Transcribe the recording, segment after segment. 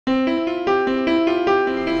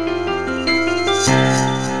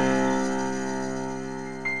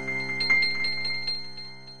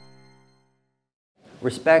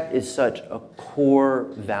respect is such a core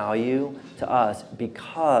value to us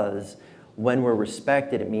because when we're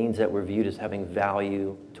respected, it means that we're viewed as having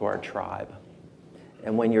value to our tribe.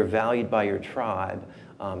 And when you're valued by your tribe,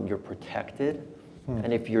 you're protected.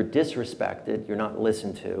 And if you're disrespected, you're not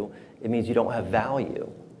listened to, it means you don't have value.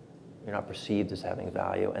 You're not perceived as having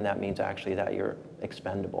value, and that means actually that you're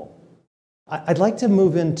expendable. I'd like to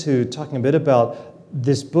move into talking a bit about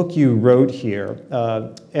this book you wrote here.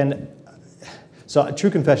 And so, True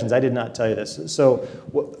Confessions, I did not tell you this. So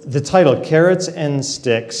the title, Carrots and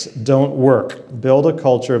Sticks Don't Work, Build a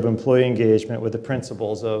Culture of Employee Engagement with the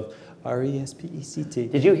Principles of R-E-S-P-E-C-T.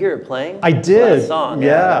 Did you hear it playing? I did. Last song.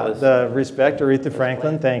 Yeah, was, the Respect, Aretha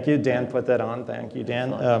Franklin. Thank you. Dan put that on. Thank you,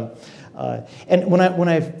 Dan. And when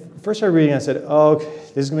I first started reading, I said, oh, okay,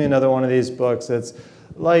 this is going to be another one of these books that's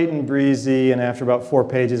light and breezy, and after about 4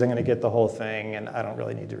 pages, I'm going to get the whole thing, and I don't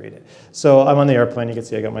really need to read it. So I'm on the airplane. You can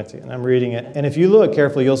see I got my tea, and I'm reading it. And if you look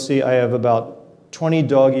carefully, you'll see I have about 20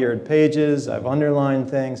 dog-eared pages. I've underlined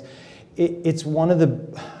things. It's one of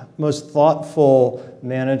the most thoughtful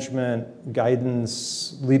management,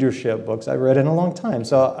 guidance, leadership books I've read in a long time.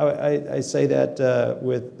 So I say that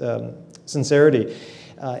with sincerity.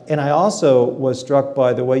 And I also was struck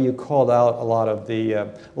by the way you called out a lot of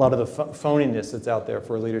the phoniness that's out there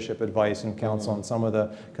for leadership advice and counsel, and some of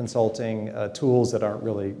the consulting tools that aren't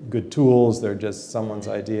really good tools. They're just someone's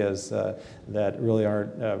ideas that really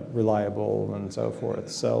aren't reliable and so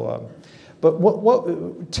forth. So, but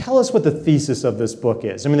tell us what the thesis of this book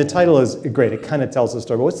is. I mean, the title is great. It kind of tells the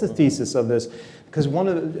story. But what's the thesis of this? Because one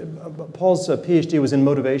of Paul's PhD was in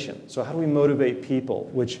motivation. So how do we motivate people?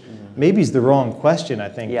 Which maybe is the wrong question, I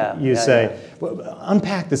think you say. Yeah. Well,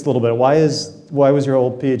 unpack this a little bit. Why was your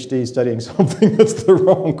old PhD studying something that's the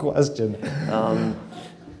wrong question?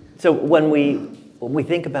 So when we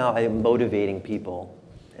think about motivating people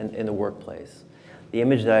in the workplace, the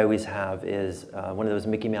image that I always have is one of those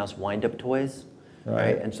Mickey Mouse wind-up toys.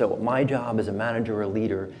 Right. And so my job as a manager or a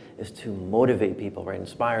leader is to motivate people, right?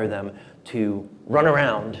 Inspire them to run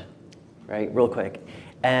around, right, real quick.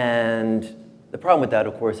 And the problem with that,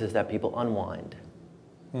 of course, is that people unwind.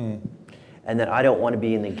 And that I don't want to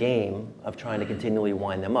be in the game of trying to continually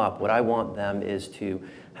wind them up. What I want them is to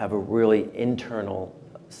have a really internal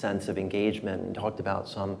sense of engagement, and talked about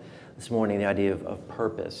some this morning, the idea of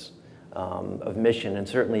purpose. Of mission, and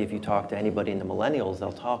certainly if you talk to anybody in the millennials,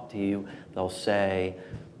 they'll talk to you, they'll say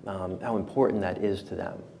how important that is to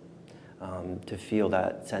them, to feel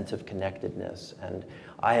that sense of connectedness. And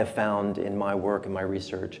I have found in my work and my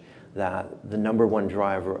research that the #1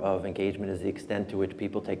 driver of engagement is the extent to which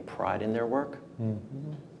people take pride in their work.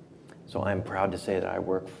 So I'm proud to say that I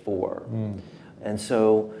work for. And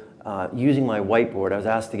so using my whiteboard, I was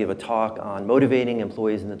asked to give a talk on motivating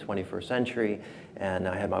employees in the 21st century, and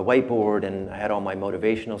I had my whiteboard and I had all my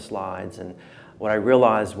motivational slides, and what I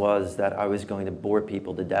realized was that I was going to bore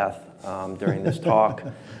people to death during this talk.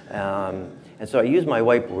 And so I used my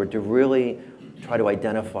whiteboard to really try to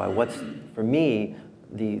identify what's, for me,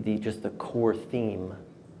 just the core theme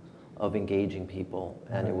of engaging people,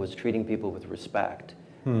 and it was treating people with respect.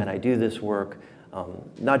 And I do this work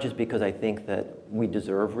not just because I think that we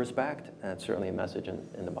deserve respect, and it's certainly a message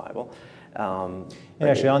in the Bible. And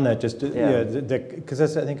actually on that, just because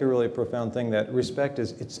that's, I think, a really profound thing, that respect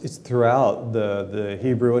is, it's throughout the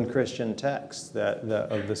Hebrew and Christian texts,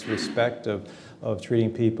 of this respect of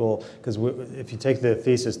treating people, because if you take the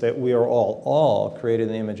thesis that we are all created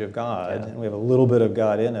in the image of God, and we have a little bit of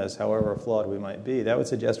God in us, however flawed we might be, that would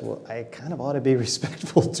suggest, well, I kind of ought to be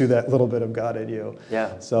respectful to that little bit of God in you.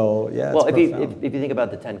 Yeah. So, yeah, well, if you think about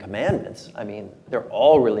the 10 Commandments, I mean, they're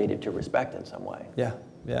all related to respect in some way. Yeah.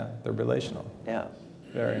 Yeah, they're relational. Yeah.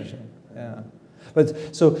 Very interesting. Yeah.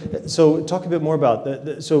 But so talk a bit more about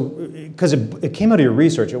because it came out of your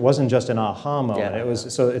research. It wasn't just an aha moment. It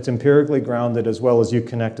was, so it's empirically grounded, as well as you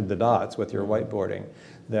connected the dots with your whiteboarding.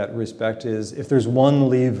 That respect is, if there's one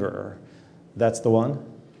lever, that's the one?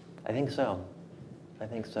 I think so. I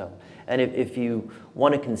think so. And if you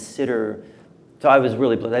want to consider, so I was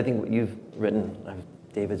really blessed. I think what you've written, I have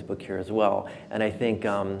David's book here as well, and I think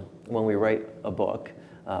when we write a book,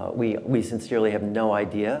 we sincerely have no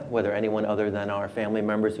idea whether anyone other than our family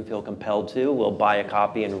members who feel compelled to will buy a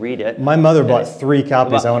copy and read it. My mother bought 3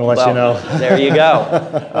 copies, I want to let you know. There you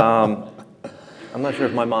go. I'm not sure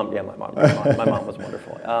if my mom was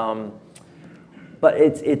wonderful. But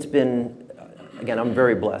it's been, again, I'm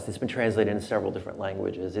very blessed. It's been translated in several different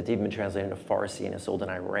languages. It's even been translated into Farsi, and it's sold in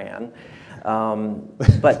Iran.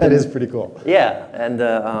 But that is pretty cool. Yeah, and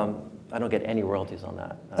I don't get any royalties on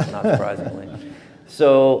that, not surprisingly.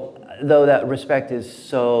 So, though that respect is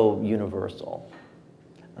so universal,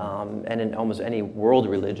 And in almost any world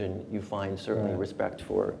religion, you find certainly respect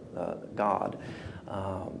for God.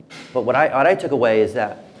 But what I took away is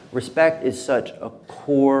that respect is such a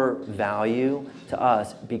core value to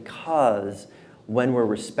us because when we're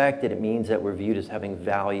respected, it means that we're viewed as having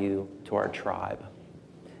value to our tribe.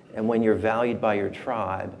 And when you're valued by your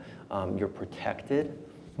tribe, you're protected.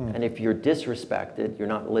 And if you're disrespected, you're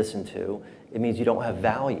not listened to, it means you don't have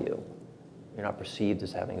value. You're not perceived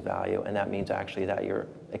as having value, and that means actually that you're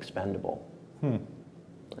expendable.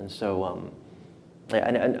 And so,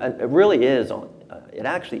 and it really is, it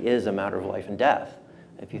actually is a matter of life and death,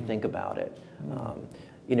 if you think about it.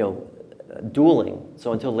 You know, dueling,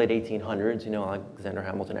 so until the late 1800s, you know, Alexander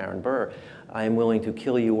Hamilton, Aaron Burr, I am willing to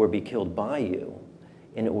kill you or be killed by you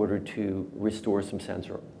in order to restore some sense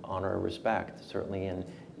of honor or respect. Certainly in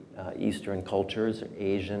Eastern cultures,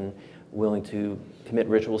 Asian, willing to commit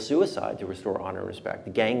ritual suicide to restore honor and respect.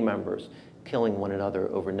 The gang members killing one another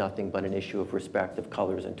over nothing but an issue of respect of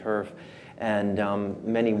colors and turf. And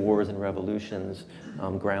many wars and revolutions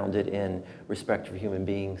grounded in respect for human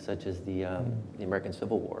beings, such as the American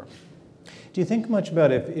Civil War. Do you think much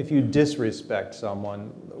about if you disrespect someone,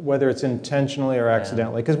 whether it's intentionally or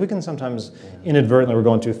accidentally? Because we can sometimes inadvertently, we're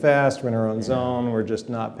going too fast, we're in our own zone, we're just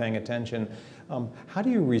not paying attention. How do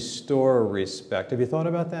you restore respect? Have you thought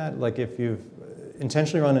about that? Like if you've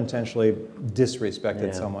intentionally or unintentionally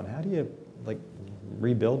disrespected someone, how do you like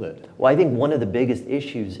rebuild it? Well, I think one of the biggest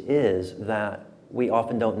issues is that we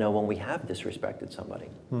often don't know when we have disrespected somebody.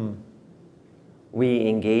 We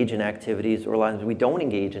engage in activities, or a lot of times we don't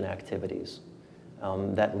engage in activities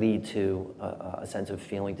that lead to a sense of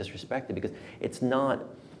feeling disrespected, because it's not,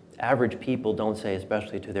 average people don't say,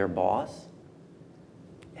 especially to their boss,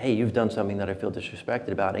 hey, you've done something that I feel disrespected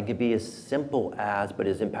about. And it could be as simple as, but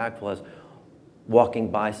as impactful as walking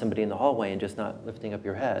by somebody in the hallway and just not lifting up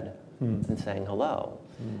your head and saying hello.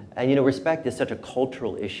 And you know, respect is such a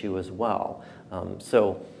cultural issue as well.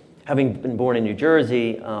 So having been born in New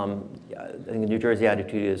Jersey, I think the New Jersey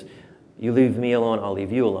attitude is, you leave me alone, I'll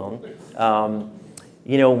leave you alone.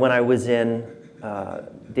 You know, when I was in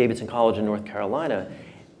Davidson College in North Carolina,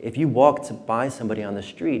 if you walked by somebody on the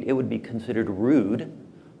street, it would be considered rude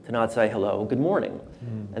to not say hello, good morning.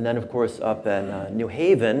 And then of course up in New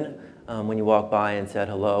Haven, when you walk by and said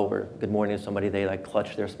hello or good morning to somebody, they like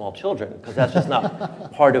clutch their small children, because that's just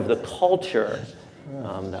not part of the culture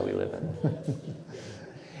that we live in.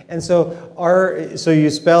 And so, so you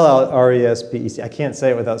spell out R-E-S-P-E-C. I can't say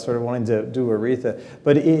it without sort of wanting to do Aretha.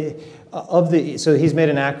 But so he's made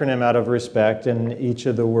an acronym out of respect, and each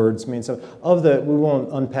of the words means something. We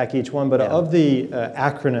won't unpack each one, but of the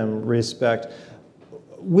acronym respect,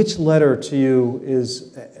 which letter to you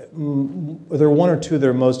is, are there one or two that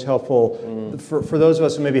are most helpful for those of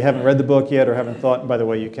us who maybe haven't read the book yet or haven't thought, and by the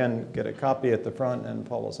way, you can get a copy at the front, and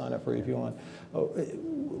Paul will sign up for you if you want.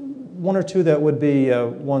 One or two that would be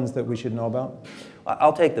ones that we should know about?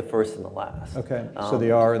 I'll take the first and the last. Okay, so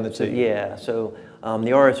the R and the T. So, yeah, so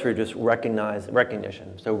the R is for just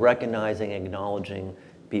recognition. So recognizing, acknowledging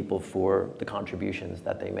people for the contributions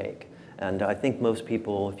that they make. And I think most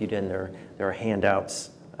people, if you didn't, there are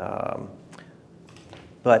handouts. But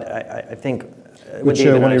I think which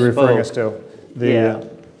one are you referring us to?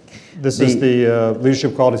 This is the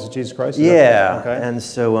leadership qualities of Jesus Christ? Okay. And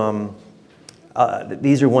so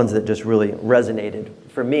these are ones that just really resonated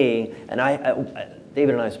for me. And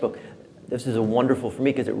David and I spoke. This is wonderful for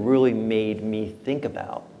me because it really made me think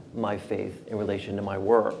about my faith in relation to my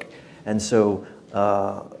work. And so,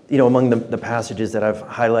 you know, among the passages that I've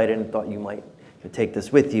highlighted and thought you might take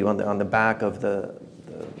this with you, on the back of the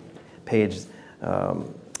page,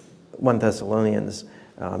 1 Thessalonians.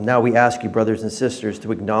 Now we ask you, brothers and sisters,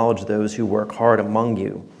 to acknowledge those who work hard among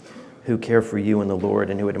you, who care for you in the Lord,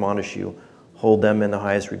 and who admonish you. Hold them in the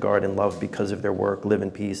highest regard and love because of their work. Live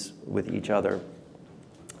in peace with each other.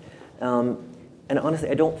 And honestly,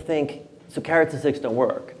 I don't think, so carrots and sticks don't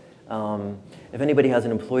work. If anybody has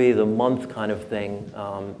an employee of the month kind of thing,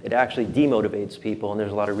 it actually demotivates people, and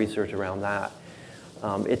there's a lot of research around that.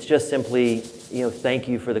 It's just simply, you know, thank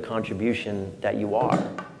you for the contribution that you are.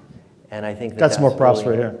 And I think that's more props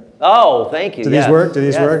really, for here. Oh, thank you. Do these work? Do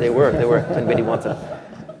these work? They work. They work. If anybody wants them.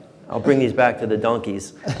 I'll bring these back to the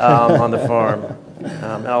donkeys on the farm.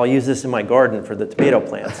 And I'll use this in my garden for the tomato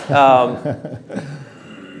plants.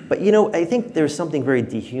 But you know, I think there's something very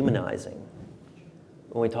dehumanizing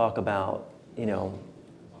when we talk about, you know,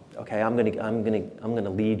 okay, I'm gonna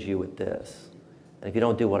lead you with this, and if you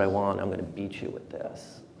don't do what I want, I'm gonna beat you with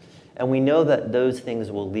this. And we know that those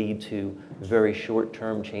things will lead to very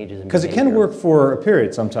short-term changes in behavior. Because it can work for a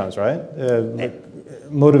period sometimes, right?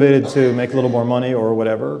 Motivated to make a little more money or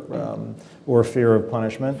whatever. Or fear of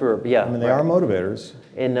punishment? Yeah. I mean, they are motivators,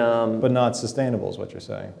 but not sustainable is what you're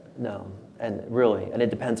saying. No, and really, and it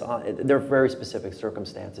depends on, there are very specific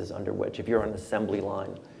circumstances under which, if you're on an assembly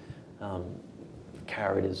line,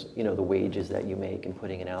 carrot is, the wages that you make and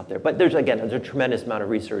putting it out there. But there's a tremendous amount of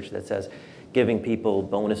research that says giving people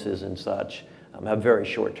bonuses and such have very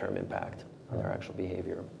short-term impact on their actual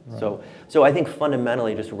behavior. Right. So I think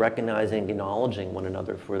fundamentally just recognizing, acknowledging one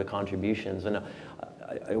another for the contributions. And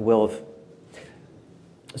I will,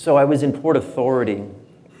 so I was in Port Authority,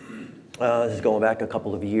 this is going back a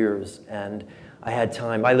couple of years, and I had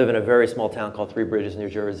time. I live in a very small town called Three Bridges, New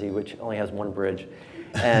Jersey, which only has one bridge,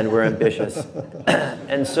 and we're ambitious.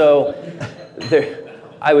 And so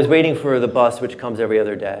I was waiting for the bus, which comes every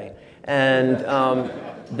other day. And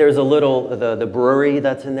there's a little, the brewery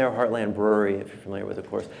that's in there, Heartland Brewery, if you're familiar with it, of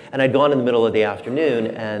course. And I'd gone in the middle of the afternoon,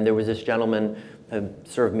 and there was this gentleman who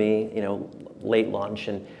served me, late lunch.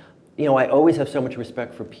 And, I always have so much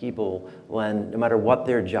respect for people when, no matter what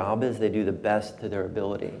their job is, they do the best to their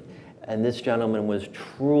ability. And this gentleman was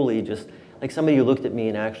truly just like somebody who looked at me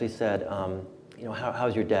and actually said,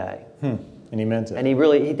 how's your day? And he meant it. And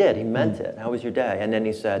he did. He meant it. How was your day? And then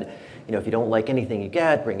he said, if you don't like anything you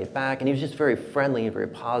get, bring it back. And he was just very friendly and very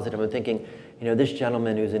positive. I'm thinking, this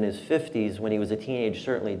gentleman who's in his 50s, when he was a teenager,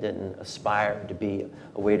 certainly didn't aspire to be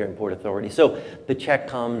a waiter in Port Authority. So the check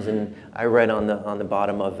comes, and I read on the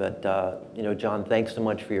bottom of it, John, thanks so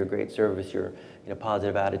much for your great service, your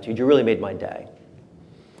positive attitude. You really made my day.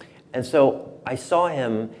 And so I saw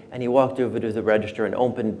him, and he walked over to the register and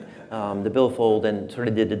opened the billfold and sort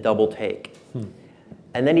of did the double take.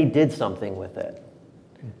 And then he did something with it.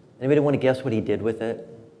 Anybody want to guess what he did with it?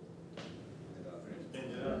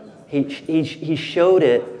 He showed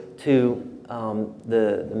it to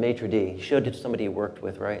the maitre d'. He showed it to somebody he worked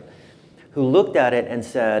with, right? Who looked at it and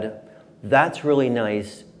said, that's really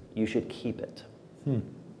nice, you should keep it.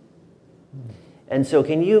 And so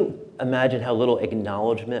can you imagine how little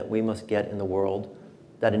acknowledgement we must get in the world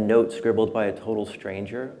that a note scribbled by a total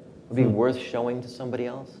stranger would be worth showing to somebody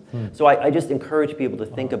else? So I just encourage people to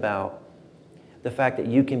think about the fact that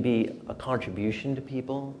you can be a contribution to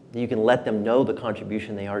people, that you can let them know the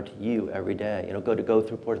contribution they are to you every day. Go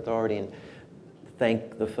through Port Authority and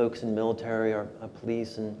thank the folks in the military or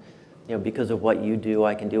police, and because of what you do,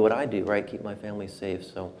 I can do what I do, right? Keep my family safe.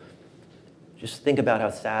 So just think about how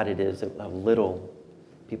sad it is, how little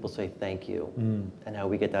people say thank you, and how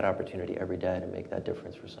we get that opportunity every day to make that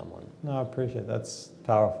difference for someone. No, I appreciate it. That's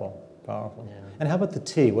powerful, powerful. Yeah. And how about the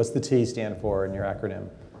T? What's the T stand for in your acronym?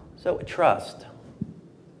 So trust,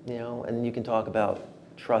 and you can talk about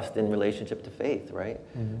trust in relationship to faith, right?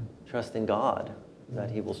 Trust in God,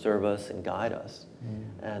 that He will serve us and guide us.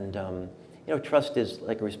 And, trust is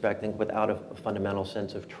like respecting. Without a fundamental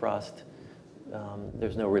sense of trust,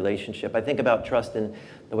 there's no relationship. I think about trust in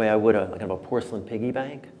the way I would a kind of a porcelain piggy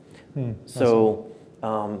bank. So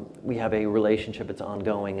we have a relationship, it's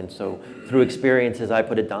ongoing, and so through experiences, I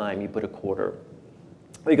put a dime, you put a quarter.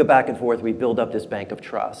 We go back and forth, we build up this bank of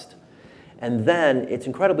trust. And then it's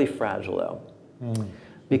incredibly fragile, though.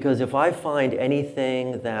 Because if I find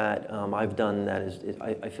anything that I've done that is,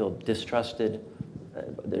 I feel distrusted,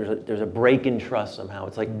 there's a break in trust somehow.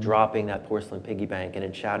 It's like dropping that porcelain piggy bank and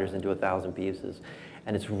it shatters into 1,000 pieces.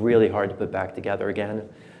 And it's really hard to put back together again.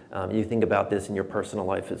 You think about this in your personal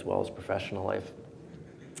life as well as professional life.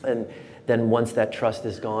 And then once that trust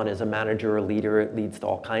is gone, as a manager or leader, it leads to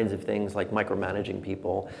all kinds of things like micromanaging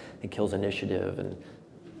people. It kills initiative and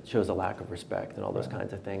shows a lack of respect and all those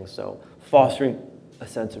kinds of things. So fostering a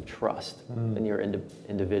sense of trust in your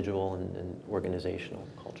individual and organizational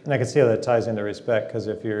culture. And I can see how that ties into respect, because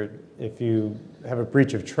if you have a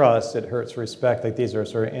breach of trust, it hurts respect. Like these are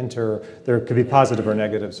sort of there could be positive or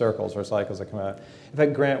negative circles or cycles that come out. In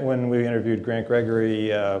fact, Grant, when we interviewed Grant Gregory,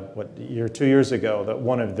 2 years ago, that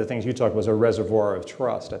one of the things you talked was a reservoir of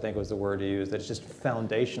trust, I think was the word you used, that it's just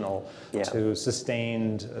foundational to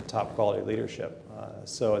sustained top quality leadership.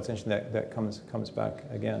 So it's interesting that comes back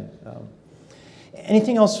again.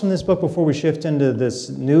 Anything else from this book before we shift into this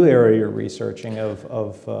new area you're researching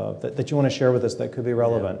that you want to share with us that could be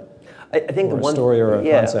relevant? I think the one story or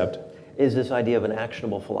a concept is this idea of an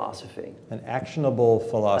actionable philosophy. An actionable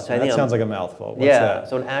philosophy. That sounds like a mouthful. What's that?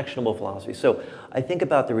 So an actionable philosophy. So I think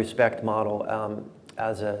about the respect model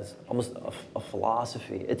as almost a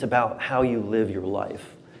philosophy. It's about how you live your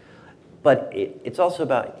life. But it's also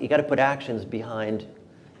about, you got to put actions behind,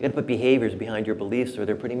 you got to put behaviors behind your beliefs, or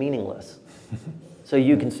they're pretty meaningless. So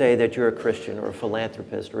you can say that you're a Christian or a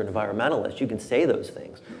philanthropist or an environmentalist. You can say those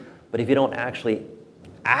things. But if you don't actually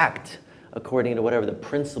act according to whatever the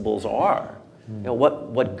principles are,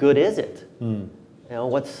 what good is it?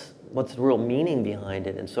 What's what's the real meaning behind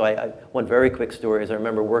it? And so one very quick story is I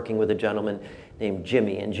remember working with a gentleman named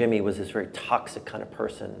Jimmy, and Jimmy was this very toxic kind of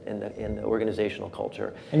person in the organizational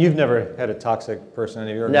culture. And you've never had a toxic person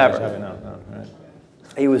in your organization? Never. No, right.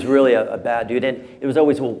 He was really a bad dude, and it was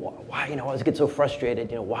always, well, why, I always get so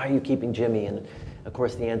frustrated, why are you keeping Jimmy? And of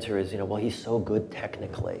course the answer is, well, he's so good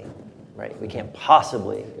technically, right? We can't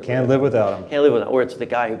possibly. Can't live without him. Can't live without him, or it's the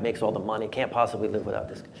guy who makes all the money, can't possibly live without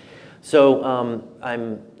this guy. So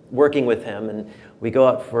I'm working with him, and we go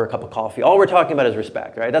out for a cup of coffee. All we're talking about is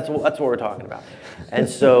respect, right? That's what we're talking about. And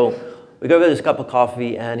so we go get this cup of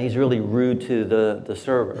coffee, and he's really rude to the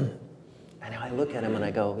server. And I look at him and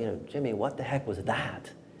I go, Jimmy, what the heck was that?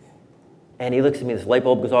 And he looks at me, this light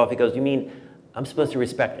bulb goes off. He goes, you mean I'm supposed to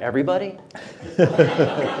respect everybody?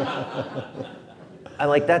 I'm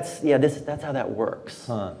like, that's how that works.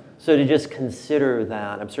 Huh. So to just consider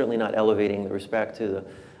that, I'm certainly not elevating the respect to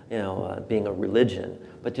being a religion,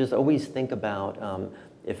 but just always think about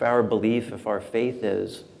if our belief, if our faith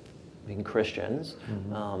is being Christians,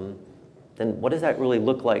 mm-hmm. Then what does that really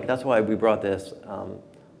look like? That's why we brought this.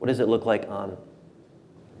 What does it look like on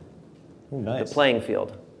the playing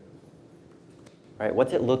field? Right?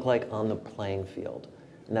 What's it look like on the playing field?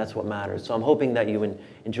 And that's what matters. So I'm hoping that you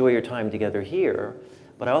enjoy your time together here,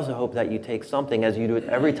 but I also hope that you take something, as you do it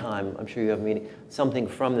every time, I'm sure you have a meeting, something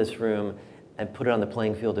from this room and put it on the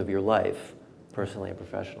playing field of your life, personally and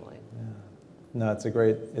professionally. Yeah. No, it's a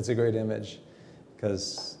great image,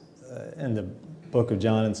 because in the book of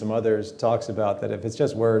John and some others talks about that if it's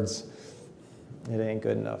just words, it ain't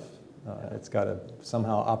good enough. It's got to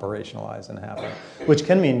somehow operationalize and happen, which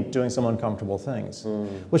can mean doing some uncomfortable things,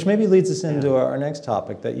 which maybe leads us into our next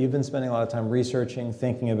topic that you've been spending a lot of time researching,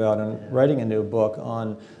 thinking about, and writing a new book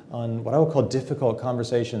on what I would call difficult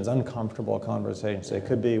conversations, uncomfortable conversations. It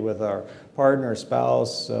could be with our partner,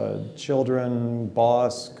 spouse, children,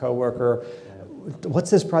 boss, coworker. What's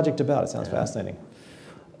this project about? It sounds fascinating.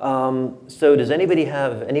 So does anybody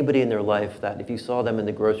have anybody in their life that if you saw them in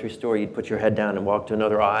the grocery store, you'd put your head down and walk to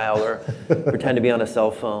another aisle, or pretend to be on a cell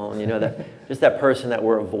phone, just that person that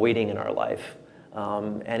we're avoiding in our life?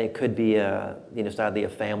 And it could be, sadly, a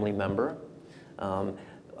family member.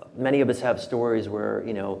 Many of us have stories where,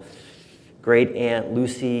 great Aunt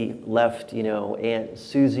Lucy left, Aunt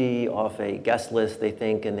Susie off a guest list, they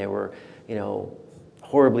think, and they were,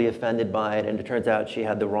 horribly offended by it, and it turns out she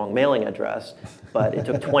had the wrong mailing address, but it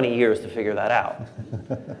took 20 years to figure that out.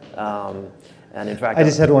 And in fact, I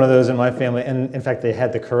just had one of those in my family, and in fact, they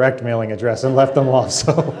had the correct mailing address and left them off,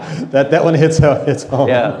 so that one hits home.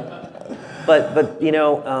 Yeah, but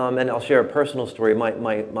and I'll share a personal story.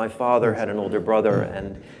 My father had an older brother,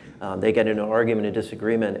 and they got in an argument, a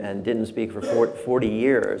disagreement, and didn't speak for 40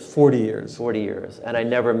 years. 40 years. 40 years, and I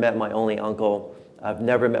never met my only uncle. I've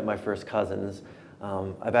never met my first cousins.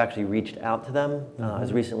 I've actually reached out to them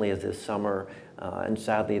as recently as this summer, and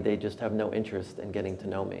sadly, they just have no interest in getting to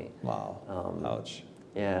know me. Wow. Ouch.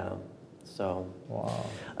 Yeah. So. Wow.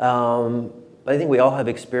 But I think we all have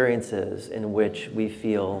experiences in which we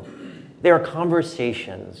feel there are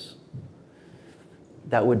conversations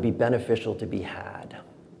that would be beneficial to be had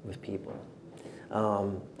with people,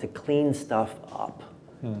 to clean stuff up,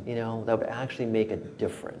 that would actually make a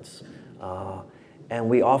difference. And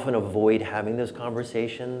we often avoid having those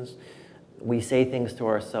conversations. We say things to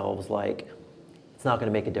ourselves like, it's not going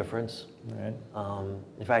to make a difference. Right.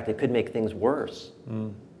 In fact, it could make things worse.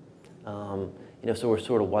 So we're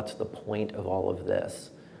sort of, what's the point of all of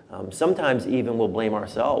this? Sometimes even we'll blame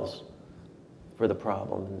ourselves for the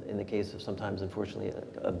problem, in the case of sometimes, unfortunately,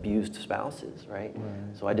 abused spouses, right?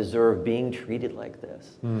 So I deserve being treated like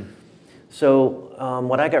this. So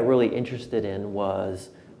what I got really interested in was,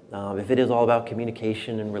 if it is all about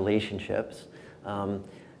communication and relationships,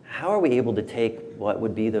 how are we able to take what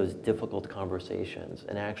would be those difficult conversations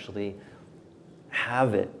and actually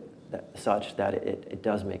have it such that it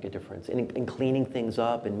does make a difference in cleaning things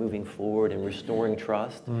up and moving forward and restoring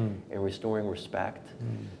trust and restoring respect?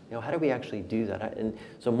 How do we actually do that? And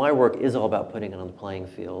so my work is all about putting it on the playing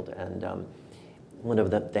field. And one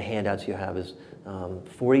of the handouts you have is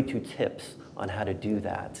 42 tips on how to do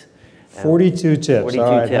that. 42 tips. 42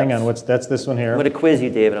 all right, tips. Hang on. That's this one here. I'm going to quiz you,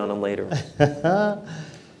 David, on them later.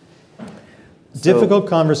 Difficult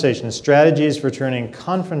conversations, strategies for turning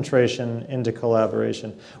confrontation into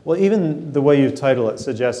collaboration. Well, even the way you've titled it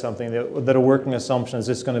suggests something that a working assumption is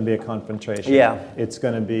it's going to be a confrontation. Yeah. It's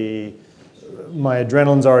going to be, my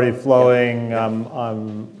adrenaline's already flowing. Yeah.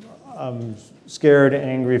 I'm scared,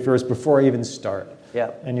 angry first before I even start.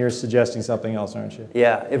 Yeah. And you're suggesting something else, aren't you?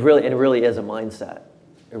 Yeah. It really is a mindset.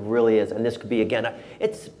 It really is. And this could be, again,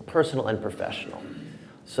 it's personal and professional.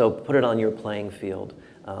 So put it on your playing field.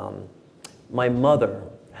 My mother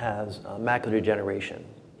has macular degeneration,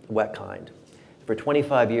 wet kind. For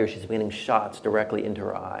 25 years, she's been getting shots directly into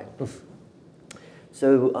her eye. Oof.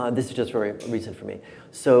 So this is just very recent for me.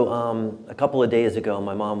 So a couple of days ago,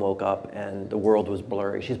 my mom woke up and the world was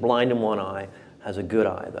blurry. She's blind in one eye, has a good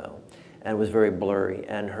eye though, and was very blurry.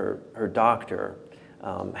 And her doctor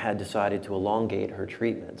had decided to elongate her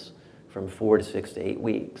treatments from 4 to 6 to 8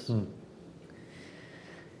 weeks.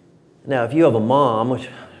 Now, if you have a mom, which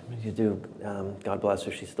you do, God bless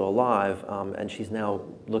her, she's still alive, and she's now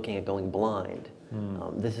looking at going blind.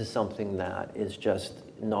 This is something that is just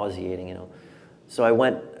nauseating, you know. So I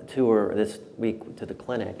went to her this week to the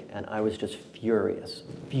clinic, and I was just furious,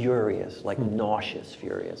 like nauseous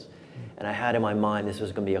furious. And I had in my mind this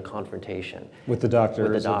was going to be a confrontation with the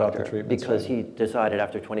doctor about the treatment. Because he decided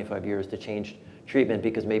after 25 years to change treatment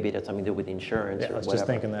because maybe it had something to do with the insurance or whatever. I was just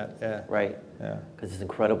thinking that, yeah. Right, because it's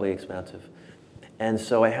incredibly expensive. And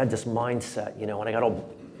so I had this mindset, you know, and I got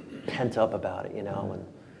all pent up about it, you know.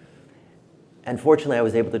 And fortunately, I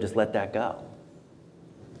was able to just let that go.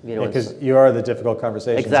 You know, because you are the difficult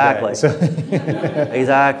conversation. Exactly. Guy, so.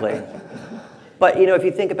 Exactly. But, you know, if you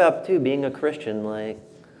think about, too, being a Christian, like,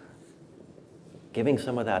 giving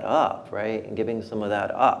some of that up, right? And giving some of that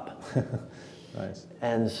up. Nice.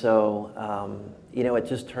 And so, you know, it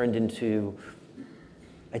just turned into,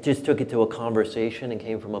 I just took it to a conversation and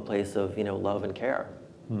came from a place of, you know, love and care.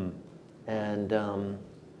 And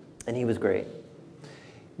he was great.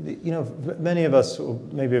 You know, many of us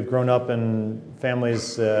maybe have grown up in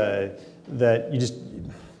families that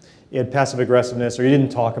you had passive aggressiveness, or you didn't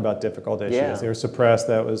talk about difficult issues. Yeah. They were suppressed.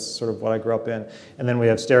 That was sort of what I grew up in. And then we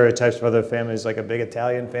have stereotypes of other families, like a big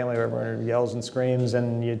Italian family where everyone yells and screams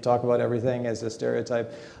and you talk about everything as a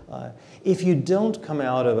stereotype. If you don't come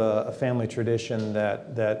out of a family tradition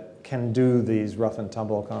that can do these rough and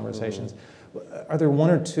tumble conversations, are there 1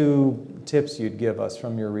 or 2 tips you'd give us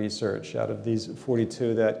from your research out of these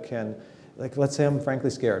 42 that can, like, let's say I'm frankly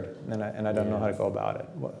scared and I don't know how to go about it.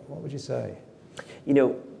 What would you say? You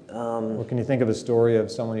know, or can you think of a story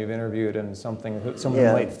of someone you've interviewed and someone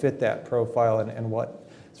who might fit that profile and what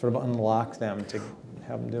sort of unlocked them to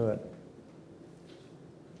have them do it?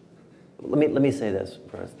 Let me say this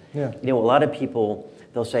first. Yeah. You know, a lot of people,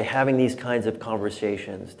 they'll say having these kinds of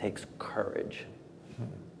conversations takes courage.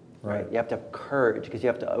 Right? You have to have courage because you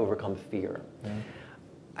have to overcome fear.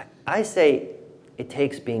 Yeah. I say it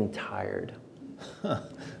takes being tired.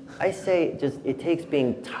 I say just it takes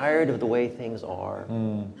being tired of the way things are.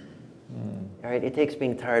 Right? It takes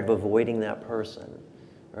being tired of avoiding that person.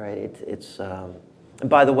 Right? And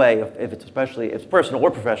by the way, if it's personal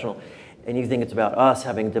or professional, and you think it's about us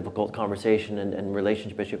having a difficult conversation and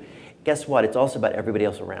relationship issue, guess what? It's also about everybody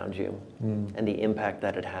else around you and the impact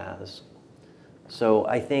that it has. So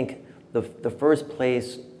I think the first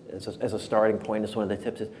place as a starting point is one of the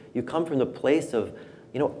tips is you come from the place of,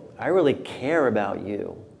 you know, I really care about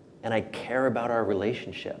you and I care about our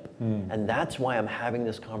relationship. And that's why I'm having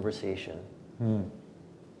this conversation. And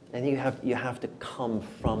you have to come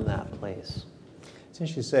from that place.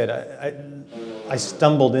 Since you said, I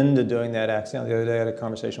stumbled into doing that accidentally. The other day I had a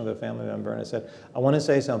conversation with a family member and I said, I want to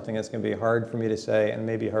say something that's going to be hard for me to say and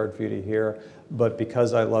maybe hard for you to hear, but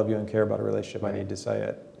because I love you and care about a relationship, I need to say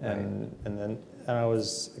it. And I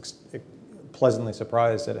was pleasantly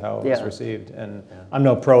surprised at how it was received. And I'm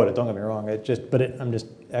no pro at it, don't get me wrong. I'm just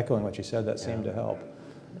echoing what you said, that seemed to help.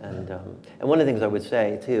 And one of the things I would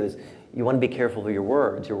say too is you want to be careful of your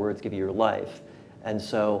words. Your words give you your life. And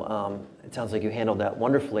so it sounds like you handled that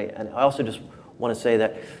wonderfully. And I also just want to say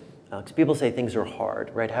that, because people say things are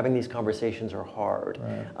hard, right? Having these conversations are hard.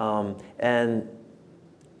 Right. And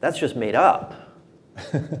that's just made up,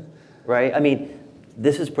 right? I mean,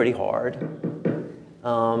 this is pretty hard.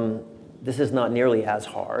 This is not nearly as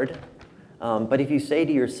hard. But if you say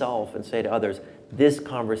to yourself and say to others, this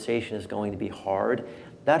conversation is going to be hard,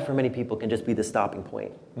 that for many people can just be the stopping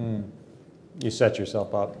point. You set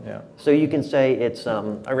yourself up, yeah. So you can say it's,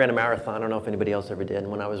 I ran a marathon, I don't know if anybody else ever did,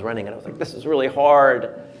 and when I was running it, I was like, this is really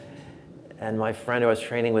hard. And my friend who I was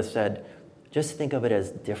training with said, just think of it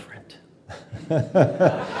as different.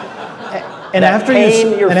 And after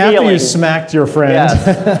you smacked your friend.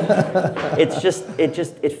 Yes.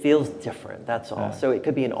 it feels different, that's all. Yeah. So it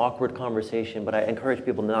could be an awkward conversation, but I encourage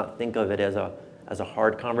people to not think of it as a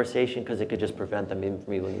hard conversation because it could just prevent them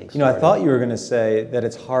from even getting started. You know, I thought you were going to say that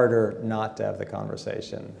it's harder not to have the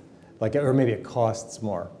conversation, or maybe it costs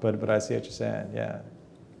more. But I see what you're saying. Yeah.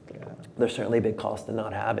 There's certainly a big cost to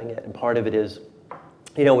not having it, and part of it is,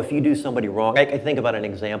 you know, if you do somebody wrong. I think about an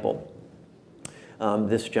example.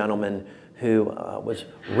 This gentleman who was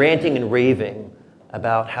ranting and raving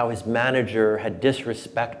about how his manager had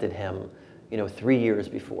disrespected him, 3 years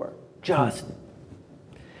before.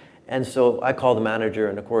 And so I called the manager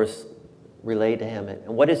and, of course, relayed to him. And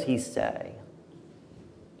what does he say?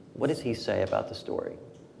 What does he say about the story?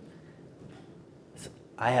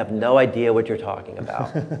 I have no idea what you're talking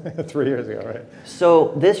about. 3 years ago, right?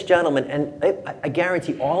 So this gentleman, and I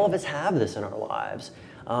guarantee all of us have this in our lives,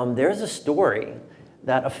 there's a story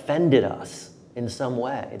that offended us in some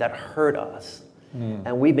way, that hurt us.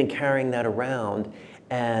 And we've been carrying that around,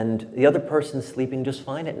 and the other person's sleeping just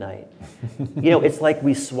fine at night. It's like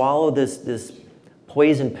we swallow this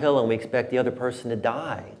poison pill and we expect the other person to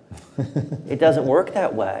die. It doesn't work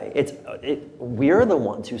that way. We're the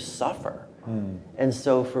ones who suffer. And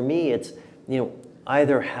so for me, it's,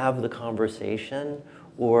 either have the conversation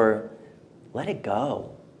or let it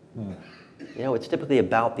go. It's typically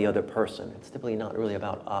about the other person. It's typically not really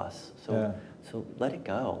about us. So let it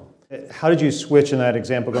go. How did you switch in that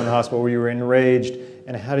example going to the hospital where you were enraged,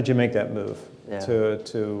 and how did you make that move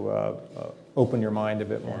to open your mind a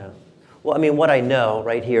bit more? Yeah. Well, I mean, what I know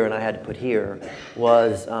right here, and I had to put here,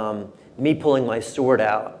 was me pulling my sword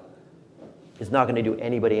out is not going to do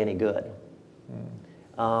anybody any good.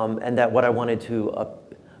 And that what I wanted to,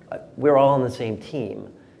 we're all on the same team.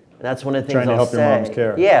 And that's one of the things Trying to help your mom's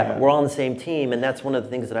care. Yeah, we're all on the same team, and that's one of the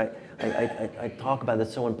things that I talk about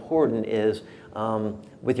that's so important is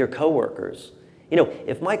with your coworkers.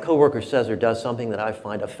 If my coworker says or does something that I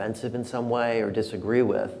find offensive in some way or disagree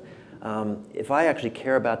with, if I actually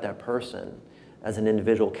care about that person as an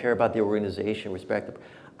individual, care about the organization, respect them,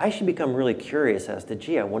 I should become really curious as to,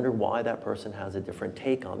 gee, I wonder why that person has a different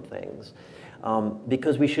take on things.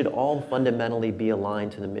 Because we should all fundamentally be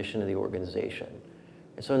aligned to the mission of the organization.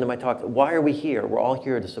 And so in my talk, why are we here? We're all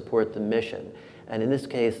here to support the mission. And in this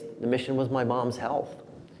case, the mission was my mom's health.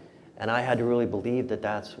 And I had to really believe that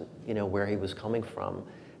that's where he was coming from.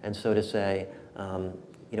 And so to say, I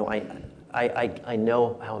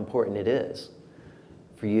know how important it is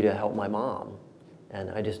for you to help my mom.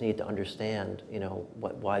 And I just need to understand,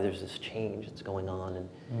 why there's this change that's going on. And,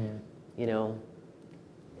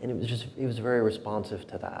 and it was very responsive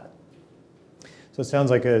to that. So it sounds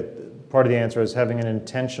like a part of the answer is having an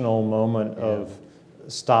intentional moment of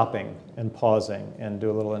stopping and pausing and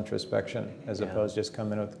do a little introspection as opposed to just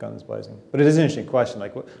come in with guns blazing. But it is an interesting question.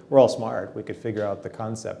 Like, we're all smart. We could figure out the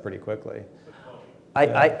concept pretty quickly.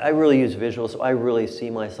 I really use visuals, so I really see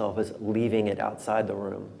myself as leaving it outside the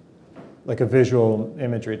room. Like a visual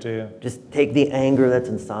imagery to you? Just take the anger that's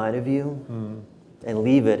inside of you and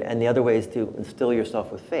leave it. And the other way is to instill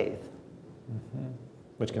yourself with faith.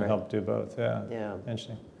 Which can help do both, Yeah.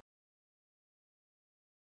 Interesting.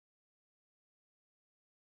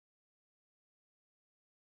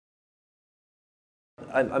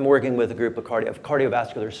 I'm working with a group of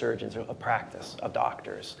cardiovascular surgeons, a practice of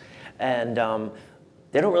doctors. And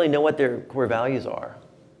they don't really know what their core values are.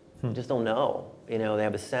 They just don't know. They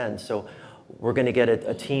have a sense. So we're going to get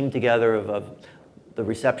a team together of the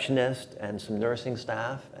receptionist and some nursing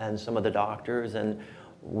staff and some of the doctors, and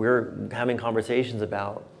we're having conversations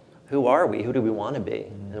about who are we, who do we want to be,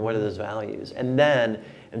 and what are those values. And then,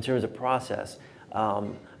 in terms of process,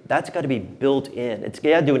 that's got to be built in. It's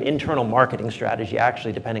got to do an internal marketing strategy,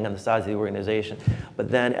 actually, depending on the size of the organization. But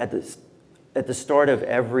then at the start of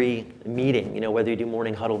every meeting, whether you do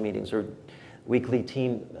morning huddle meetings or weekly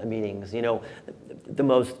team meetings, the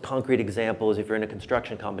most concrete example is if you're in a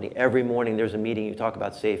construction company, every morning there's a meeting, you talk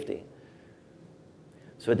about safety.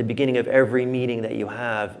 So at the beginning of every meeting that you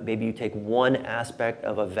have, maybe you take one aspect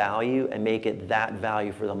of a value and make it that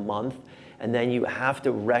value for the month, and then you have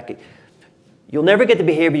to you'll never get the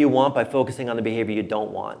behavior you want by focusing on the behavior you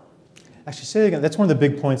don't want. Actually, say it again. That's one of the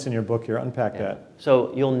big points in your book here. Unpack that.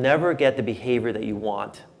 So you'll never get the behavior that you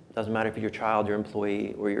want. Doesn't matter if you're your child, your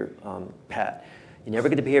employee, or your pet. You never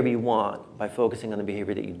get the behavior you want by focusing on the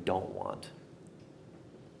behavior that you don't want.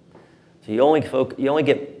 So you only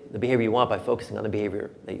get the behavior you want by focusing on the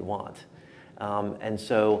behavior that you want. And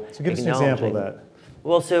so give us an example of that.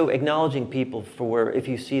 Well, so acknowledging people for if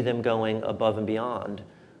you see them going above and beyond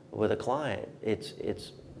with a client, it's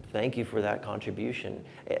thank you for that contribution.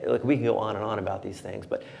 Look, we can go on and on about these things,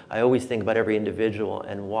 but I always think about every individual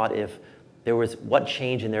and what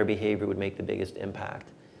change in their behavior would make the biggest impact.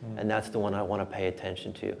 And that's the one I want to pay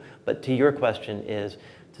attention to. But to your question is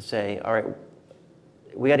to say, all right,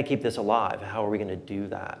 we got to keep this alive. How are we going to do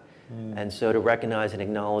that? And so to recognize and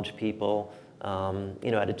acknowledge people,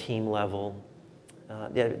 at a team level,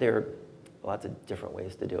 there are lots of different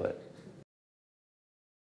ways to do it.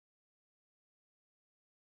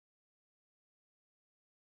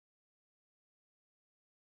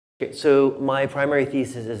 Okay, so my primary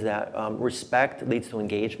thesis is that respect leads to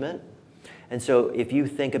engagement. And so if you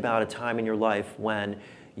think about a time in your life when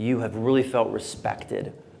you have really felt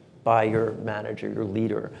respected by your manager, your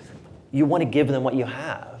leader, you want to give them what you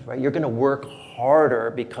have, right? You're going to work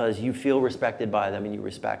harder because you feel respected by them and you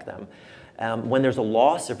respect them. When there's a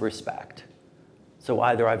loss of respect, so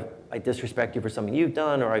either I disrespect you for something you've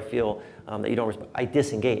done, or I feel that you don't respect, I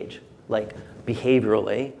disengage, like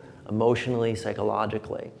behaviorally, emotionally,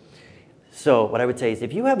 psychologically. So what I would say is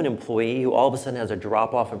if you have an employee who all of a sudden has a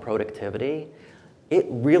drop-off in productivity, it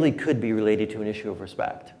really could be related to an issue of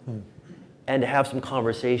respect. And to have some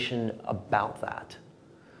conversation about that.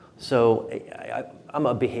 So I'm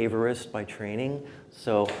a behaviorist by training,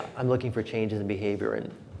 so I'm looking for changes in behavior and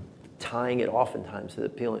tying it oftentimes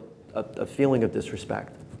to a feeling of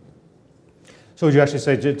disrespect. So would you actually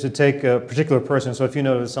say to take a particular person, so if you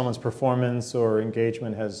know that someone's performance or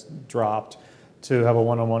engagement has dropped, to have a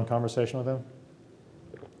one-on-one conversation with them?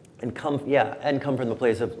 And come from the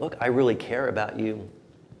place of, look, I really care about you.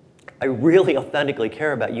 I really authentically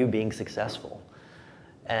care about you being successful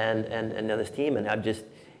and this team. And I've just,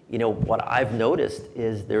 what I've noticed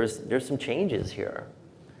is there's some changes here.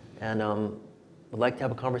 And I'd like to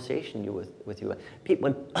have a conversation with you.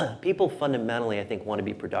 When people fundamentally, I think, want to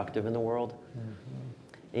be productive in the world.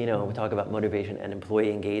 Mm-hmm. We talk about motivation and employee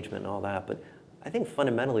engagement and all that, but I think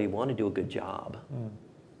fundamentally we want to do a good job.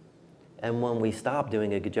 And when we stop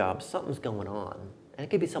doing a good job, something's going on. And it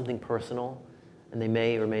could be something personal, and they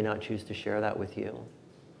may or may not choose to share that with you.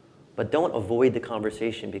 But don't avoid the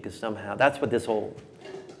conversation, because somehow, that's what this whole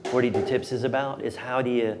 42 Tips is about, is how do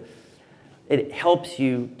you, it helps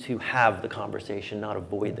you to have the conversation, not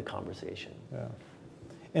avoid the conversation. Yeah.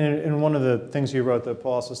 And one of the things you wrote that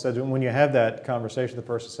Paul also said, when you have that conversation, the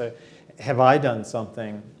person say, have I done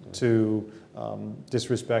something to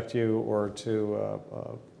disrespect you or to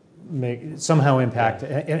somehow impact,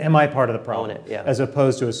 am I part of the problem? Own it, yeah. As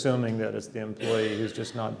opposed to assuming that it's the employee who's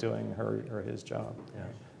just not doing her or his job. Yeah.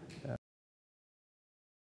 Yeah.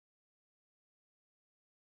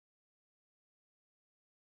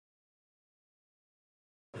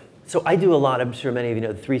 So I do a lot, I'm sure many of you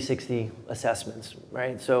know, the 360 assessments,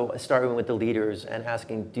 right? So starting with the leaders and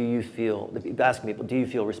asking people, do you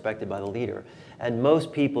feel respected by the leader? And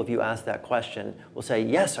most people, if you ask that question, will say,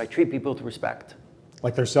 yes, I treat people with respect.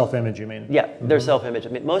 Like their self-image, you mean? Yeah, their self-image. I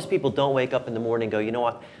mean, most people don't wake up in the morning and go, you know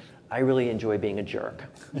what, I really enjoy being a jerk.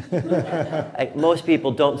 Most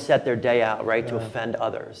people don't set their day out, right, to offend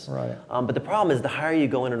others. Right. But the problem is the higher you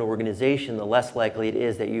go in an organization, the less likely it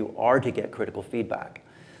is that you are to get critical feedback.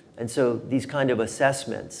 And so these kind of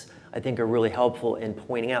assessments, I think, are really helpful in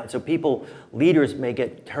pointing out. So leaders may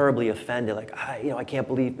get terribly offended, like, I can't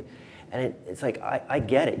believe, and it's like, I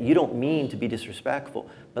get it. You don't mean to be disrespectful,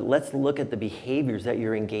 but let's look at the behaviors that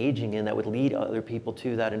you're engaging in that would lead other people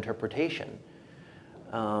to that interpretation.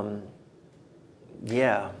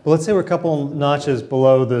 Yeah. Well, let's say we're a couple notches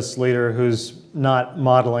below this leader who's not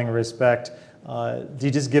modeling respect. Do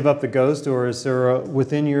you just give up the ghost, or is there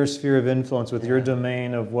within your sphere of influence, with your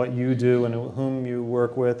domain of what you do and whom you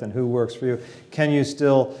work with and who works for you, can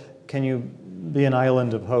you be an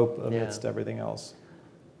island of hope amidst everything else?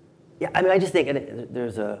 Yeah, I mean, I just think, and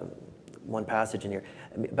there's one passage in here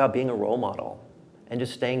about being a role model and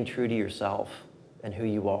just staying true to yourself and who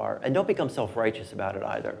you are, and don't become self-righteous about it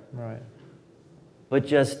either. Right. But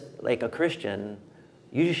just like a Christian,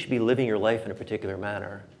 you just should be living your life in a particular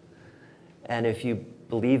manner. And if you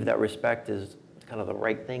believe that respect is kind of the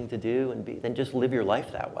right thing to do, then just live your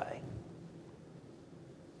life that way.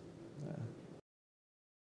 Yeah.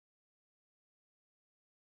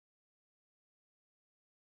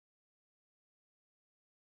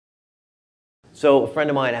 So a friend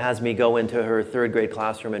of mine has me go into her third grade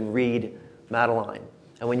classroom and read Madeline.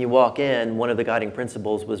 And when you walk in, one of the guiding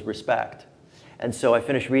principles was respect. And so I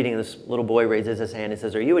finished reading, this little boy raises his hand and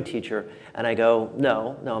says, "Are you a teacher?" And I go,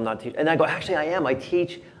 no, I'm not a teacher. And I go, actually, I am. I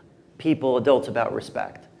teach adults about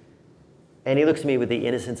respect. And he looks at me with the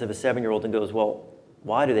innocence of a 7-year-old and goes, well,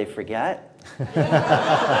 why, do they forget?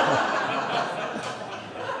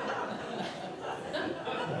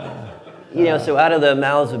 So out of the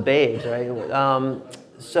mouths of babes, right?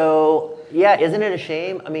 So yeah, isn't it a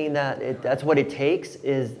shame? I mean, that's what it takes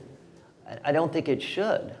is, I don't think it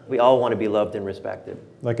should. We all want to be loved and respected.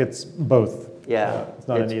 Like it's both. Yeah. It's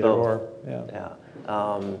not an either both. or. Yeah.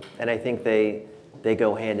 And I think they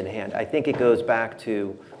go hand in hand. I think it goes back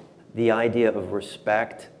to the idea of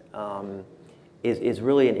respect is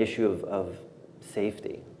really an issue of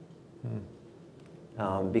safety.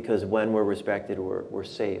 Because when we're respected, we're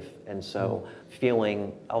safe. And so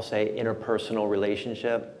feeling, I'll say, interpersonal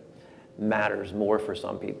relationship matters more for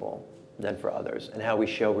some people than for others. And how we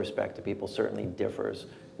show respect to people certainly differs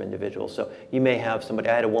from individuals. So you may have somebody,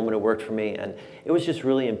 I had a woman who worked for me, and it was just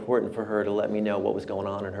really important for her to let me know what was going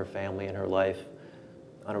on in her family and her life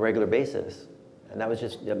on a regular basis. And that was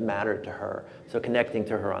just, it mattered to her. So connecting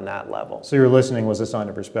to her on that level. So your listening was a sign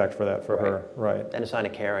of respect for that, for her, right? And a sign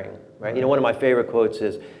of caring, right? You know, one of my favorite quotes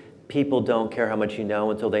is, people don't care how much you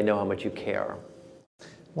know until they know how much you care.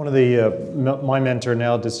 One of the, my mentor,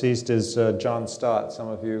 now deceased, is John Stott. Some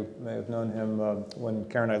of you may have known him. When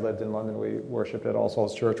Karen and I lived in London, we worshipped at All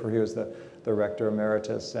Souls Church, where he was the rector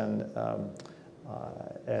emeritus. And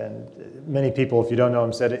many people, if you don't know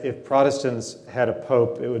him, said if Protestants had a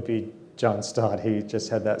pope, it would be John Stott. He just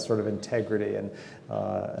had that sort of integrity and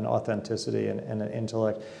an authenticity and an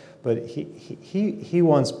intellect. But he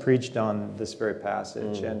once preached on this very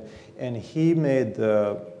passage, and he made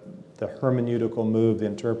the hermeneutical move, the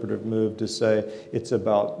interpretive move, to say it's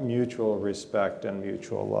about mutual respect and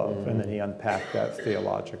mutual love. And then he unpacked that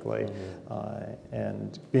theologically.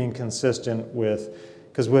 And being consistent with,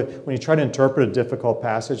 because when you try to interpret a difficult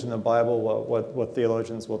passage in the Bible, what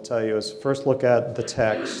theologians will tell you is first look at the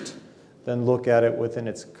text, then look at it within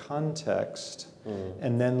its context,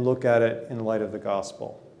 and then look at it in light of the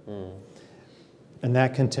gospel. And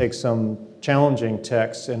that can take some challenging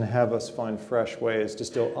texts and have us find fresh ways to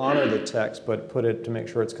still honor the text, but put it to make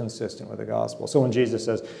sure it's consistent with the gospel. So when Jesus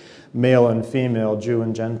says male and female, Jew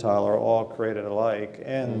and Gentile are all created alike,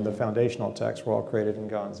 and the foundational text, we're all created in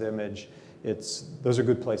God's image, those are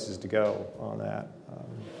good places to go on that.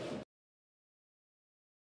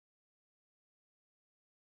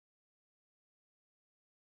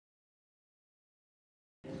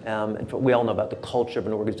 And we all know about the culture of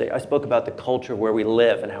an organization. I spoke about the culture where we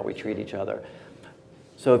live and how we treat each other.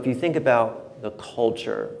 So if you think about the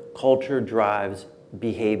culture, culture drives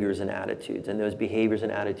behaviors and attitudes, and those behaviors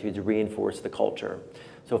and attitudes reinforce the culture.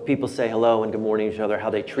 So if people say hello and good morning to each other, how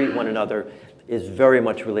they treat one another is very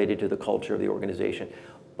much related to the culture of the organization.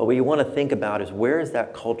 But what you want to think about is, where is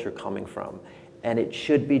that culture coming from? And it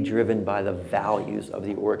should be driven by the values of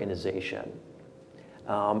the organization.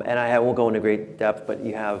 And I won't go into great depth, but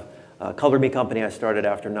you have Color Me Company I started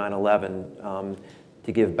after 9/11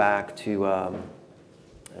 to give back to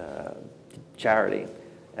charity.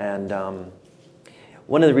 And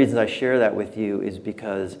one of the reasons I share that with you is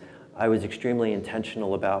because I was extremely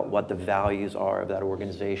intentional about what the values are of that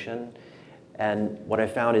organization. And what I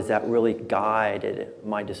found is that really guided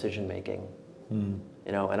my decision making.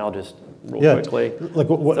 You know, and I'll just real quickly. Like,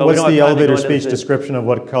 what's the elevator speech description of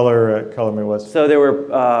what Color Me was? So there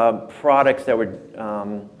were products that were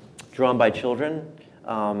drawn by children,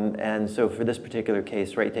 and so for this particular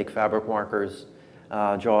case, right, take fabric markers,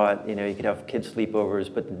 draw it. You know, you could have kids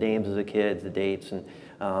sleepovers, put the names of the kids, the dates, and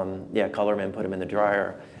yeah, color them, put them in the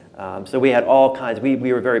dryer. So we had all kinds. We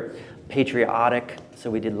were very patriotic, so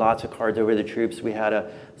we did lots of cards over the troops. We had a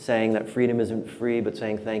saying that freedom isn't free, but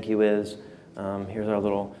saying thank you is. Here's our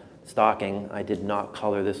little stocking. I did not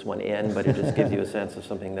color this one in, but it just gives you a sense of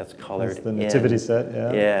something that's colored in. The nativity set,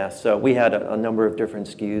 yeah. Yeah, so we had a number of different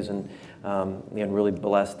SKUs, and really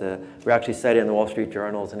blessed. We actually set it in the Wall Street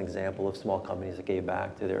Journal as an example of small companies that gave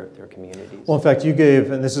back to their communities. Well, in fact, you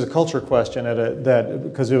gave, and this is a culture question,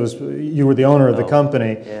 because you were the owner of the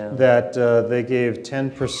company, that they gave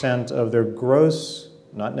 10% of their gross,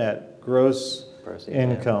 not net, gross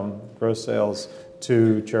income, gross sales,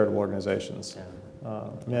 to charitable organizations. Yeah.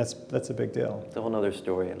 I mean, that's a big deal. It's a whole other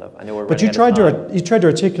story. I know we're. But you tried to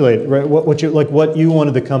articulate, right, what you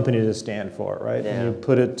wanted the company to stand for, right? Yeah. And you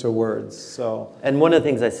put it to words. So. And one of the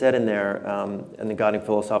things I said in there, in the guiding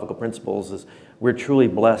philosophical principles, is we're truly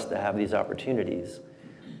blessed to have these opportunities.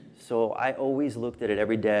 So I always looked at it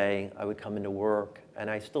every day. I would come into work, and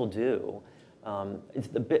I still do. It's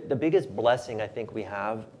the biggest blessing I think we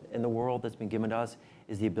have in the world that's been given to us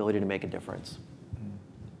is the ability to make a difference.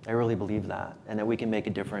 I really believe that, and that we can make a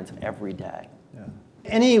difference every day. Yeah.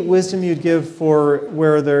 Any wisdom you'd give for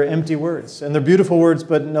where they're empty words, and they're beautiful words,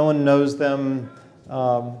 but no one knows them?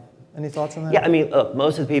 Any thoughts on that? Yeah, I mean, look,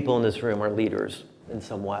 most of the people in this room are leaders in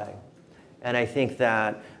some way, and I think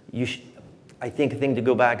that I think the thing to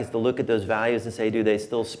go back is to look at those values and say, do they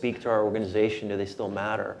still speak to our organization? Do they still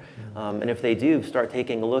matter? And if they do, start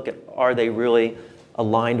taking a look at, are they really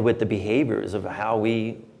aligned with the behaviors of how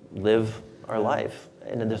we live our life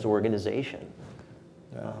in this organization?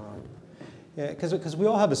 Yeah, because we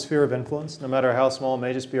all have a sphere of influence, no matter how small. It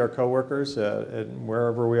may just be our coworkers,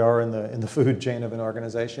 wherever we are in the food chain of an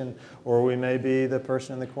organization, or we may be the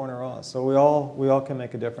person in the corner off. So we all can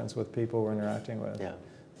make a difference with people we're interacting with. Yeah.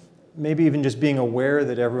 Maybe even just being aware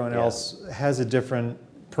that everyone else has a different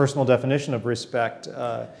personal definition of respect.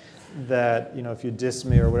 that, you know, if you diss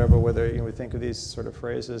me or whatever, whether you know, we think of these sort of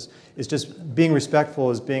phrases, is just being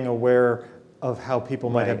respectful is being aware of how people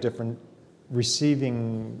might have different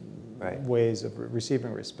receiving ways of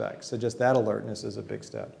receiving respect. So just that alertness is a big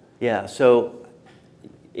step. Yeah, so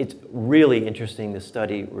it's really interesting to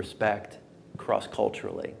study respect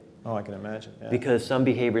cross-culturally. Oh, I can imagine. Yeah. Because some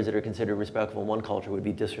behaviors that are considered respectful in one culture would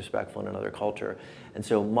be disrespectful in another culture. And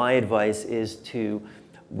so my advice is to,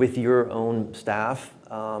 with your own staff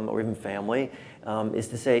or even family, is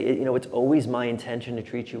to say, you know, it's always my intention to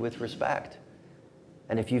treat you with respect.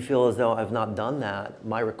 And if you feel as though I've not done that,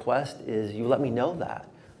 my request is you let me know that.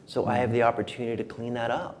 So I have the opportunity to clean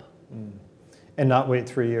that up. And not wait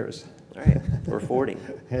 3 years. Right, or 40.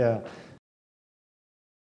 Yeah.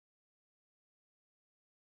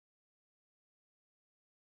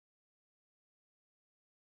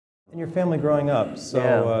 And your family growing up,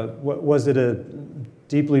 so was it a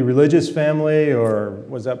deeply religious family, or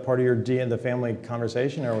was that part of your the family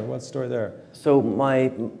conversation, or what's the story there? So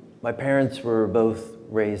my parents were both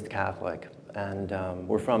raised Catholic, and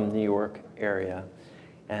we're from the New York area,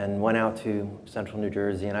 and went out to central New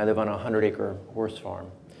Jersey, and I live on a 100-acre horse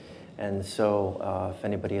farm. And so if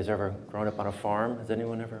anybody has ever grown up on a farm, has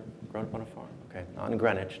anyone ever grown up on a farm? Okay, not in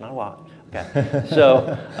Greenwich, not a lot. Okay,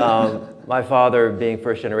 so my father, being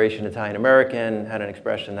first-generation Italian-American, had an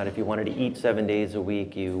expression that if you wanted to eat 7 days a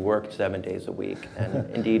week, you worked 7 days a week. And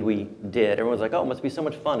indeed we did. Everyone's like, oh, it must be so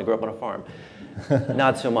much fun to grow up on a farm.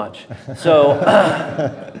 Not so much. So,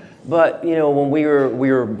 but you know, when we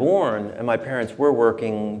were born, and my parents were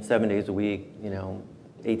working 7 days a week, you know,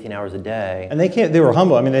 18 hours a day. And they were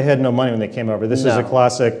humble. I mean, they had no money when they came over. This is a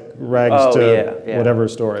classic rags to whatever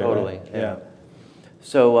story. Totally, right? yeah.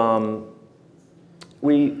 So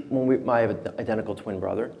I have an identical twin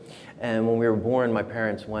brother, and when we were born, my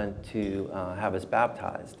parents went to have us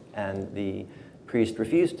baptized, and the priest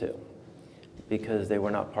refused to because they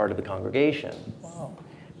were not part of the congregation. Wow.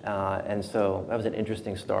 And so that was an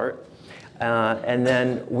interesting start. And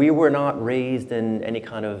then we were not raised in any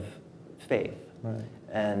kind of faith. Right.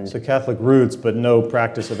 And so Catholic roots, but no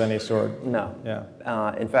practice of any sort. No. Yeah.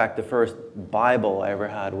 In fact, the first Bible I ever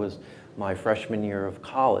had was my freshman year of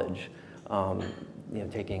college. You know,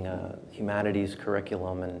 taking a humanities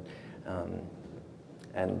curriculum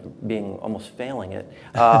and being almost failing it.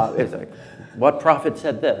 It's like, what prophet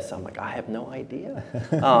said this? I'm like, I have no idea.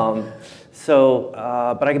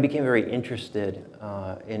 But I became very interested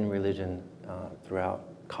in religion throughout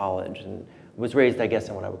college, and was raised, I guess,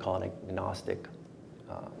 in what I would call an agnostic.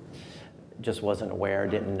 Just wasn't aware,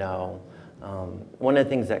 didn't know. One of the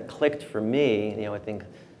things that clicked for me, you know, I think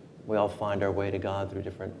we all find our way to God through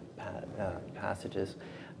different passages,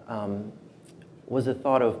 was the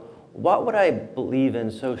thought of what would I believe in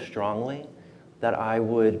so strongly that I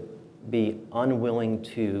would be unwilling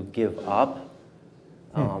to give up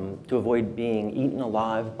to avoid being eaten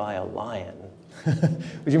alive by a lion.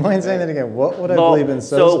 Would you mind saying that again? What would I believe in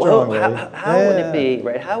so strongly? How would it be,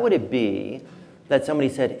 right? How would it be that somebody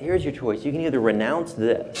said, here's your choice. You can either renounce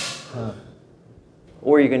this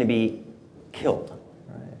or you're going to be killed.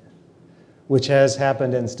 Right. Which has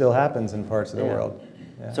happened and still happens in parts of the world.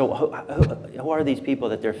 Yeah. So who are these people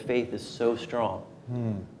that their faith is so strong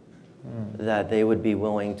that they would be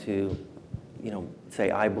willing to, you know,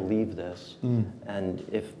 say, I believe this, and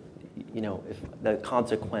if the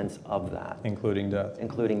consequence of that, including death,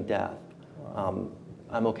 wow.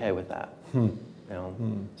 I'm okay with that. You know?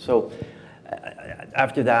 So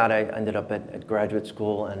after that, I ended up at graduate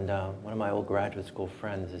school, and one of my old graduate school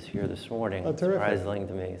friends is here this morning, surprisingly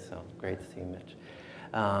to me, so great to see you, Mitch.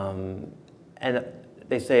 And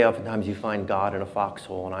they say oftentimes you find God in a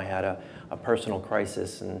foxhole, and I had a personal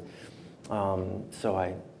crisis, and so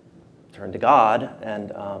I turned to God,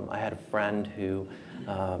 and I had a friend who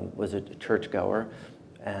was a churchgoer,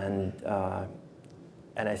 and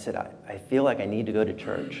I said, I feel like I need to go to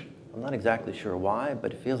church. I'm not exactly sure why,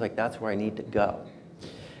 but it feels like that's where I need to go.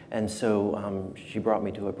 And so she brought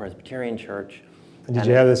me to a Presbyterian church. And did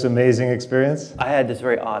you have this amazing experience? I had this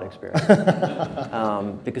very odd experience.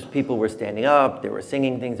 Because people were standing up, they were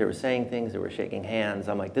singing things, they were saying things, they were shaking hands.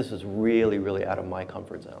 I'm like, this is really, really out of my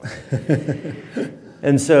comfort zone.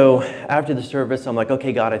 And so after the service, I'm like,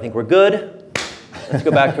 okay, God, I think we're good. Let's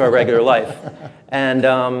go back to our regular life. And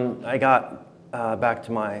I got back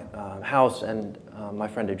to my house, and my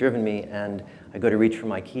friend had driven me, and I go to reach for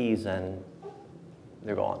my keys, and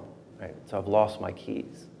they're gone. Right? So I've lost my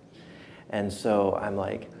keys. And so I'm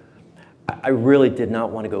like, I really did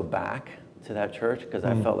not want to go back to that church because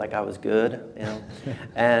I felt like I was good, you know.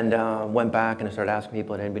 And went back and I started asking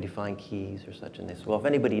people, did anybody find keys or such? And they said, well, if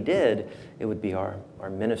anybody did, it would be our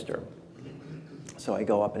minister. So I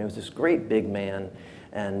go up, and it was this great big man,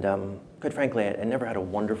 and quite frankly, I never had a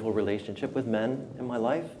wonderful relationship with men in my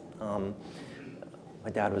life.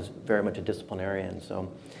 My dad was very much a disciplinarian,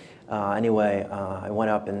 so anyway, I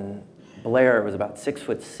went up, and Blair was about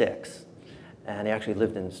 6'6", and he actually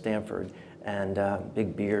lived in Stanford, and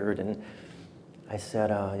big beard, and I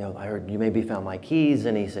said, you know, I heard you maybe found my keys,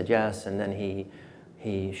 and he said yes, and then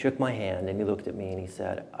he shook my hand, and he looked at me, and he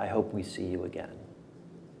said, I hope we see you again.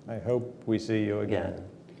 I hope we see you again.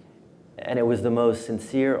 And it was the most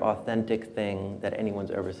sincere, authentic thing that anyone's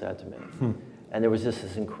ever said to me. And there was just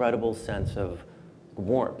this incredible sense of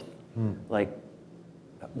warmth, like,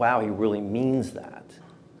 wow, he really means that.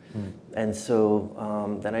 And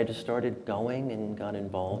so then I just started going and got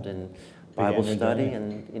involved in Bible study,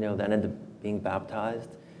 and you know, then ended up being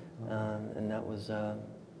baptized, and that was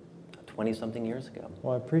 20-something years ago.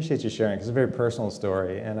 Well, I appreciate you sharing, because it's a very personal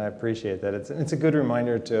story, and I appreciate that. It's a good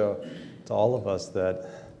reminder to all of us that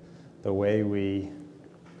the way we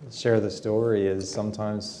share the story is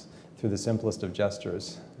sometimes through the simplest of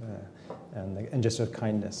gestures and just of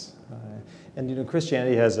kindness. And you know,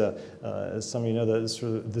 Christianity has as some of you know,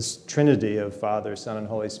 this Trinity of Father, Son, and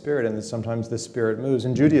Holy Spirit, and sometimes the Spirit moves.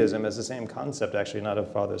 And Judaism has the same concept, actually, not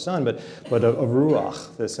of Father, Son, but of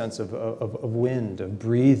ruach, the sense of wind, of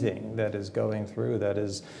breathing that is going through. That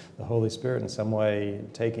is the Holy Spirit in some way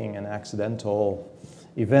taking an accidental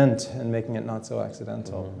event and making it not so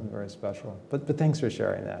accidental and very special. But thanks for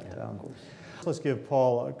sharing that. Yeah, of course. Let's give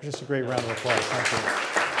Paul just a great round of applause. Thank you.